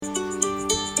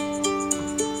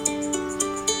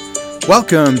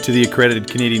Welcome to the Accredited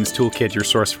Canadians Toolkit, your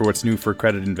source for what's new for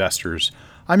accredited investors.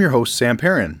 I'm your host, Sam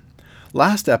Perrin.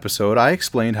 Last episode, I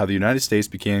explained how the United States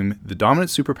became the dominant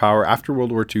superpower after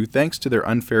World War II thanks to their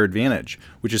unfair advantage,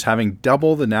 which is having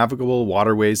double the navigable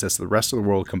waterways as the rest of the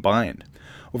world combined.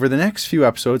 Over the next few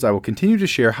episodes, I will continue to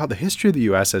share how the history of the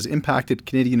U.S. has impacted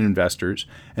Canadian investors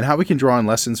and how we can draw on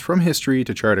lessons from history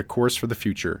to chart a course for the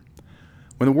future.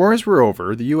 When the wars were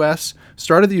over, the U.S.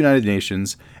 started the United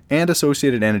Nations and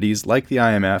associated entities like the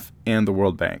IMF and the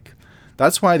World Bank.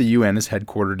 That's why the UN is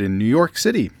headquartered in New York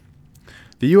City.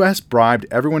 The U.S. bribed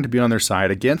everyone to be on their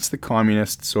side against the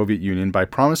communist Soviet Union by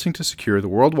promising to secure the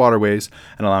world waterways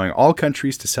and allowing all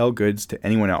countries to sell goods to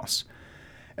anyone else.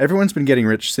 Everyone's been getting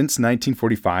rich since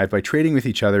 1945 by trading with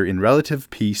each other in relative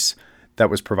peace that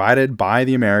was provided by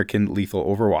the American lethal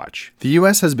Overwatch. The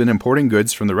U.S. has been importing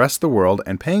goods from the rest of the world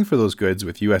and paying for those goods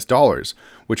with U.S. dollars,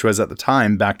 which was at the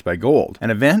time backed by gold.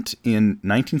 An event in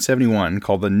 1971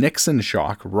 called the Nixon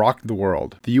Shock rocked the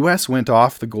world. The U.S. went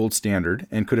off the gold standard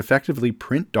and could effectively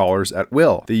print dollars at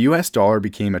will. The U.S. dollar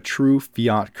became a true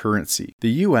fiat currency. The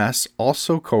U.S.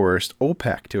 also coerced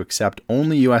OPEC to accept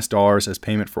only U.S. dollars as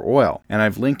payment for oil, and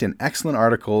I've linked an excellent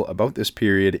article about this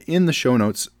period in the show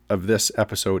notes of this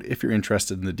episode if you're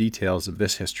interested in the details of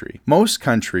this history. Most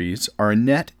countries are a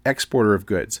net exporter of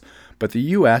goods, but the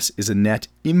U.S. is a net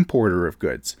importer of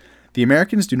goods. The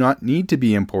Americans do not need to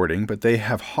be importing, but they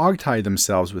have hogtied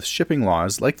themselves with shipping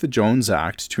laws like the Jones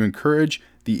Act to encourage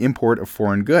the import of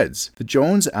foreign goods. The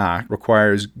Jones Act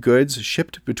requires goods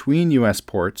shipped between U.S.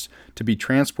 ports to be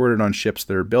transported on ships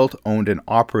that are built, owned, and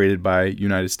operated by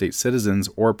United States citizens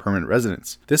or permanent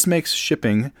residents. This makes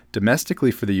shipping domestically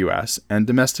for the U.S. and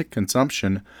domestic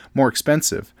consumption more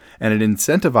expensive, and it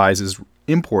incentivizes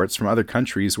imports from other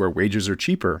countries where wages are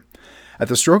cheaper. At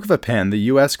the stroke of a pen, the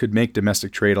U.S. could make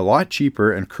domestic trade a lot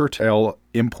cheaper and curtail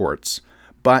imports,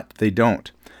 but they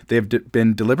don't. They have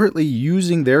been deliberately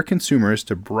using their consumers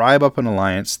to bribe up an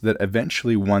alliance that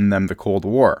eventually won them the Cold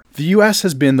War. The U.S.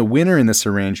 has been the winner in this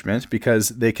arrangement because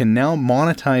they can now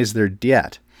monetize their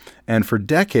debt. And for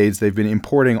decades, they've been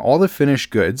importing all the finished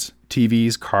goods,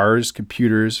 TVs, cars,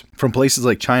 computers, from places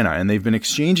like China, and they've been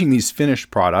exchanging these finished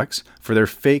products for their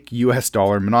fake US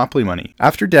dollar monopoly money.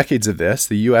 After decades of this,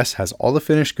 the US has all the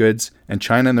finished goods, and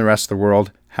China and the rest of the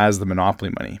world has the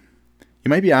monopoly money. You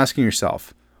might be asking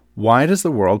yourself, why does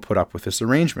the world put up with this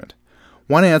arrangement?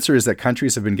 One answer is that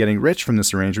countries have been getting rich from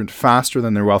this arrangement faster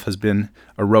than their wealth has been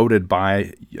eroded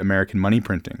by American money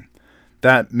printing.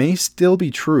 That may still be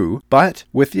true, but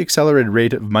with the accelerated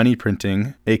rate of money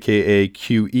printing, aka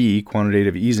QE,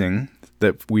 quantitative easing,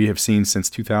 that we have seen since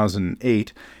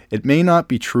 2008, it may not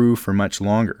be true for much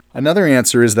longer. Another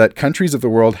answer is that countries of the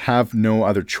world have no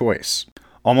other choice.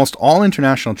 Almost all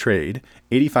international trade,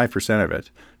 85% of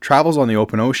it, travels on the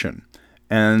open ocean.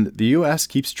 And the U.S.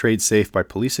 keeps trade safe by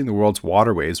policing the world's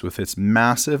waterways with its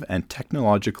massive and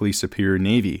technologically superior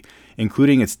navy,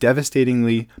 including its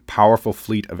devastatingly powerful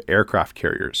fleet of aircraft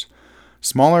carriers.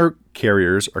 Smaller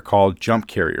carriers are called jump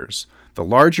carriers. The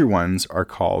larger ones are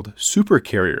called super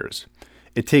carriers.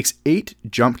 It takes 8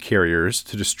 jump carriers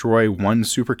to destroy one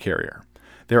supercarrier.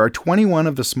 There are 21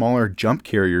 of the smaller jump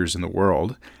carriers in the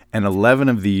world, and 11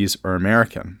 of these are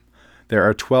American. There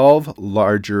are 12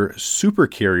 larger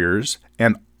supercarriers,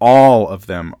 and all of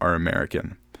them are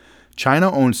American. China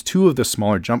owns 2 of the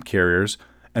smaller jump carriers,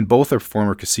 and both are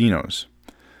former casinos.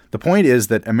 The point is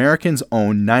that Americans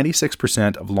own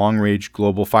 96% of long-range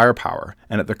global firepower,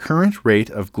 and at the current rate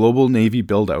of global Navy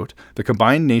build-out, the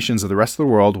combined nations of the rest of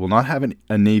the world will not have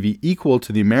a Navy equal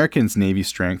to the Americans' Navy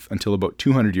strength until about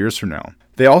 200 years from now.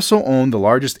 They also own the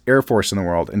largest air force in the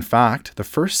world. In fact, the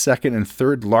first, second, and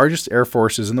third largest air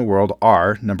forces in the world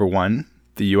are, number 1,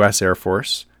 the U.S. Air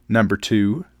Force, number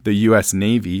 2, the U.S.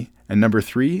 Navy, and number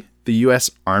 3, the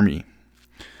U.S. Army.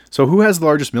 So who has the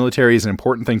largest military is an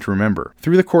important thing to remember.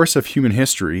 Through the course of human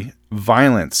history,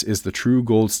 violence is the true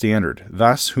gold standard.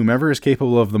 Thus, whomever is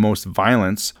capable of the most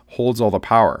violence holds all the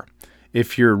power.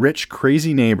 If your rich,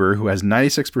 crazy neighbor who has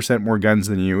 96% more guns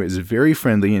than you is very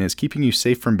friendly and is keeping you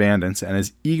safe from bandits and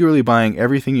is eagerly buying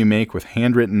everything you make with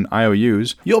handwritten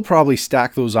IOUs, you'll probably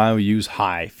stack those IOUs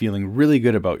high, feeling really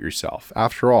good about yourself.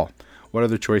 After all, what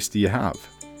other choice do you have?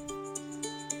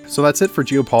 So that's it for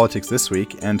geopolitics this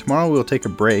week, and tomorrow we'll take a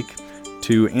break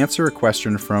to answer a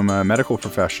question from a medical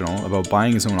professional about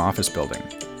buying his own office building.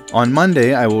 On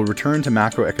Monday, I will return to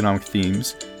macroeconomic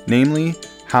themes, namely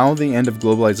how the end of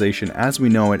globalization as we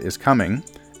know it is coming,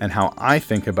 and how I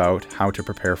think about how to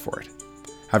prepare for it.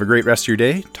 Have a great rest of your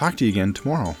day. Talk to you again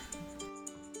tomorrow.